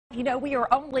You know, we are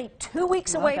only 2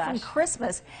 weeks away from gosh.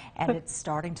 Christmas, and it's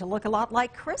starting to look a lot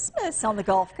like Christmas on the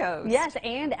Gulf Coast. Yes,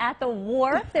 and at the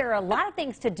Wharf, there are a lot of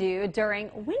things to do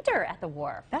during winter at the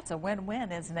Wharf. That's a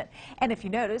win-win, isn't it? And if you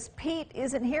notice, Pete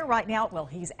isn't here right now. Well,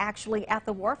 he's actually at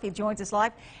the Wharf. He joins us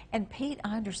live. And Pete,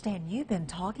 I understand you've been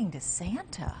talking to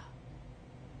Santa.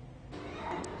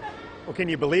 Well, can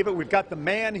you believe it? We've got the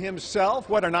man himself.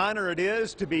 What an honor it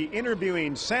is to be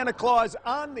interviewing Santa Claus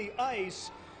on the ice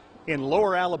in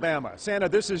Lower Alabama. Santa,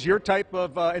 this is your type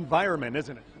of environment,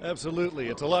 isn't it? Absolutely.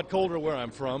 It's a lot colder where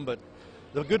I'm from, but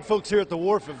the good folks here at the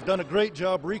Wharf have done a great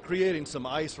job recreating some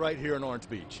ice right here in Orange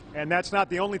Beach. And that's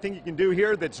not the only thing you can do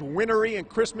here that's wintry and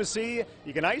Christmassy.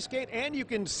 You can ice skate and you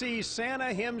can see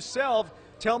Santa himself.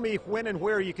 Tell me when and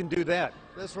where you can do that.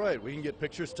 That's right. We can get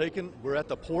pictures taken. We're at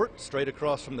the port, straight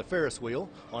across from the Ferris wheel,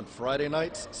 on Friday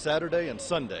nights, Saturday, and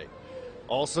Sunday.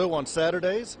 Also on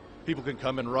Saturdays, people can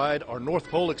come and ride our North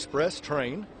Pole Express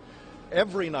train.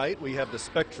 Every night we have the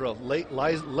Spectra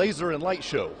laser and light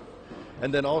show.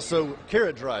 And then also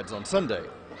carriage rides on Sunday.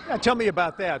 Now, tell me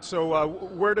about that. So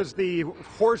where does the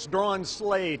horse-drawn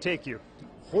sleigh take you?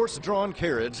 Horse-drawn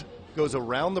carriage goes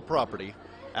around the property,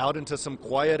 out into some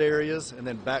quiet areas, and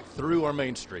then back through our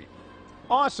main street.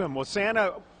 Awesome. Well,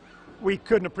 Santa, we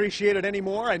couldn't appreciate it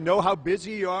anymore. I know how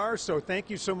busy you are, so thank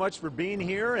you so much for being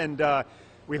here, and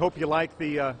we hope you like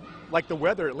the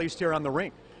weather, at least here on the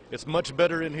rink. It's much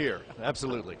better in here,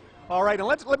 absolutely. All right, and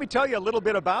let me tell you a little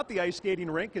bit about the ice skating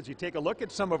rink as you take a look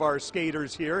at some of our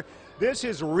skaters here. This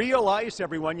is real ice,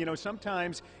 everyone. You know,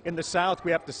 sometimes in the South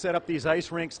we have to set up these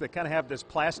ice rinks that kind of have this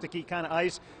plasticky kind of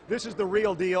ice. This is the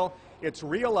real deal. It's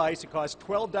real ice. It costs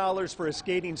 $12 for a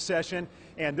skating session,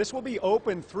 and this will be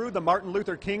open through the Martin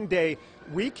Luther King Day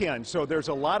weekend. So there's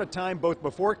a lot of time both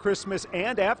before Christmas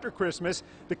and after Christmas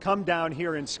to come down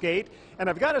here and skate.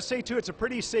 And I've got to say, too, it's a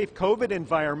pretty safe COVID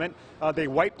environment. They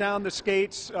wipe down the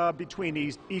skates between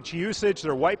each usage.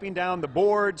 They're wiping down the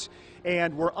boards,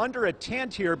 and we're under a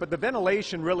tent here, but the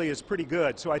ventilation really is pretty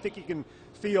good. So I think you can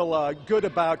feel good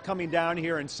about coming down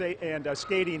here and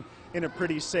skating in a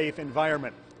pretty safe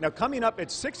environment. Now, coming up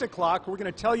at 6 o'clock, we're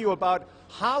going to tell you about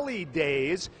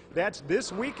holidays. That's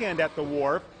this weekend at the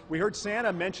Wharf. We heard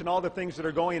Santa mention all the things that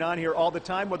are going on here all the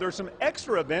time. Well, there's some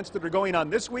extra events that are going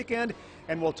on this weekend,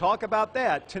 and we'll talk about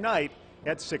that tonight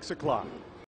at 6 o'clock.